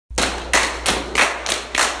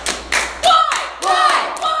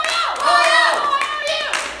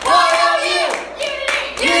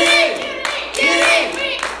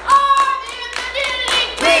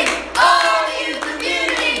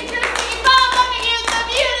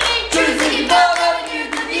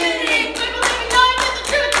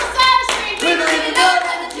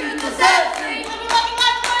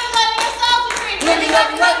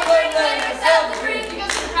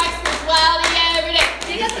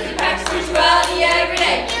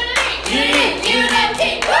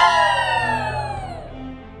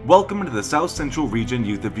Welcome to the South Central Region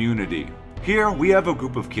Youth of Unity. Here, we have a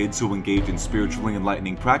group of kids who engage in spiritually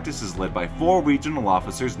enlightening practices led by 4 regional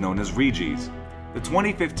officers known as Regis. The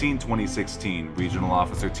 2015-2016 regional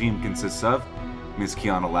officer team consists of Ms.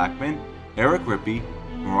 Kiana Lackman, Eric Rippey,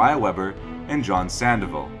 Mariah Weber, and John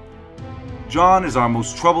Sandoval. John is our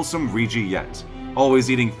most troublesome Regi yet,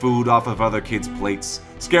 always eating food off of other kids' plates,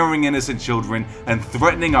 scaring innocent children, and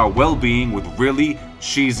threatening our well-being with really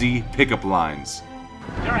cheesy pickup lines.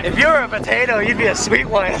 If you were a potato, you'd be a sweet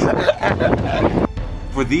one.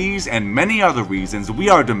 For these and many other reasons, we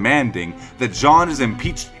are demanding that John is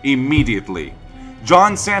impeached immediately.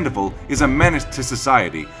 John Sandoval is a menace to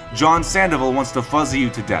society. John Sandoval wants to fuzzy you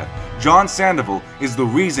to death. John Sandoval is the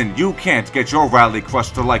reason you can't get your rally crush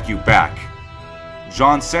to like you back.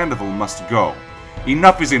 John Sandoval must go.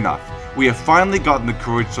 Enough is enough. We have finally gotten the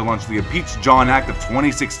courage to launch the IMPEACH JOHN Act of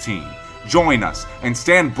 2016. Join us and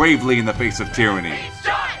stand bravely in the face of tyranny. IMPEACH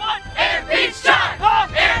JOHN! IMPEACH JOHN!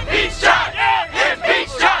 IMPEACH JOHN!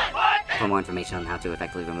 IMPEACH JOHN! For more information on how to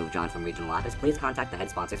effectively remove John from regional office, please contact the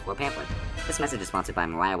head sponsors for a pamphlet. This message is sponsored by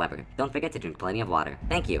Mariah Weber. Don't forget to drink plenty of water.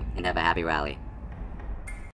 Thank you, and have a happy rally.